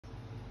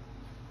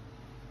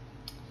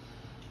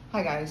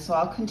Hi guys, so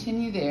I'll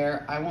continue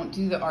there. I won't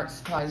do the art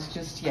supplies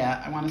just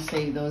yet. I want to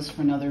save those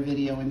for another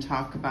video and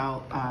talk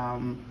about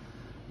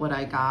what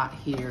I got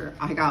here.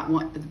 I got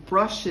one, the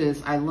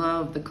brushes. I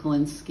love the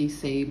Kolinsky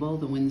Sable,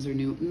 the Winsor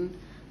Newton,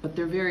 but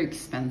they're very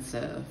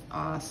expensive.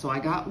 So I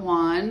got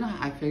one.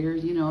 I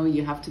figured, you know,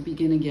 you have to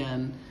begin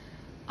again.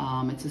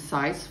 It's a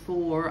size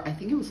 4. I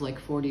think it was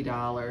like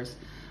 $40.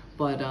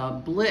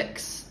 But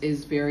Blix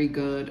is very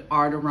good.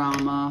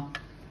 Artorama.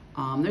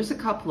 There's a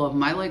couple of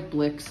them. I like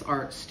Blix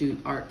art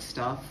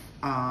stuff.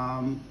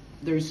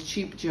 There's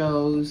Cheap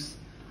Joe's.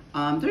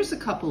 There's a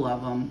couple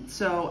of them.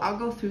 So I'll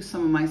go through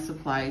some of my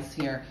supplies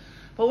here.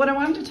 But what I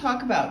wanted to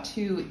talk about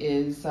too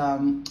is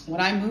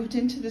when I moved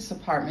into this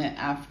apartment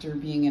after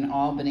being in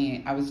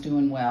Albany, I was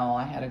doing well.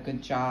 I had a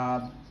good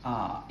job.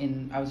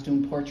 I was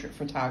doing portrait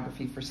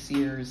photography for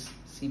Sears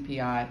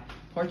CPI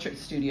portrait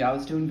studio. I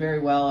was doing very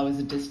well. I was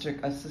a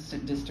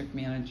assistant district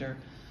manager.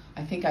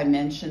 I think I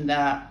mentioned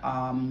that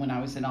when I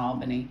was in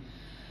Albany.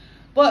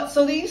 But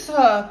so this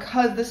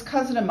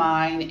cousin of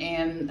mine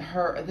and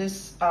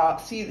this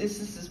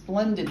is this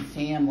blended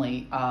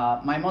family.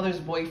 My mother's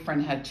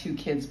boyfriend had 2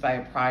 kids by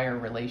a prior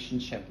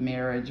relationship,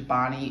 marriage,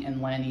 Bonnie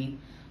and Lenny.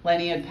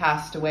 Lenny had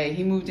passed away.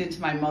 He moved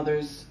into my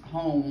mother's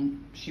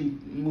home. She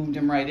moved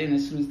him right in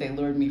as soon as they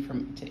lured me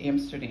to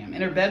Amsterdam,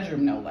 in her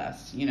bedroom no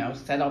less, you know,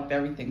 set up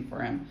everything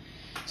for him.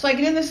 So I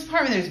get in this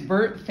apartment, there's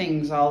burnt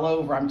things all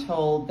over. I'm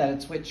told that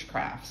it's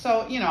witchcraft.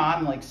 So, you know,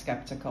 I'm like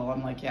skeptical.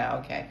 I'm like, yeah,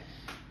 okay.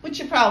 Which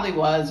it probably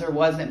was or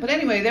wasn't. But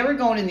anyway, they were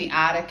going in the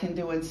attic and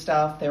doing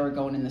stuff. They were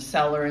going in the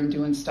cellar and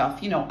doing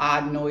stuff, you know,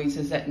 odd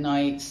noises at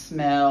night,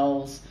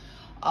 smells,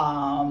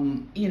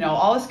 you know,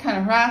 all this kind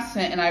of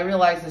harassment. And I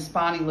realized this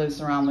Bonnie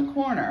lives around the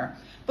corner.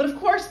 But of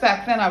course,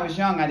 back then I was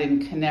young. I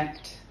didn't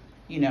connect,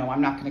 you know,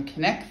 I'm not going to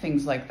connect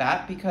things like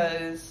that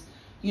because,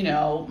 you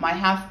know, my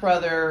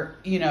half-brother,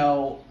 you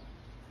know,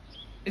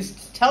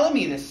 is telling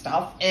me this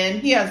stuff, and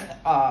he has,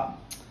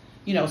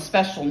 you know,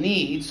 special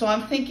needs. So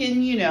I'm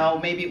thinking, you know,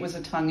 maybe it was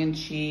a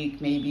tongue-in-cheek,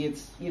 maybe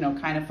it's, you know,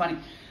 kind of funny.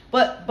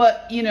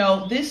 But you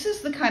know, this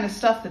is the kind of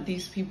stuff that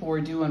these people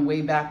were doing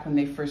way back when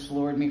they first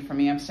lured me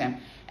from Amsterdam.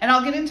 And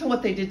I'll get into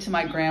what they did to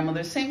my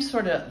grandmother. Same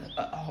sort of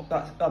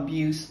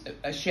abuse.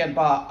 She had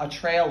bought a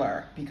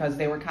trailer because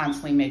they were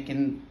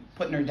constantly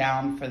putting her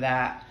down for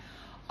that.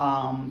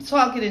 So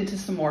I'll get into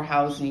some more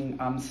housing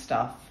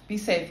stuff. Be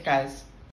safe, guys.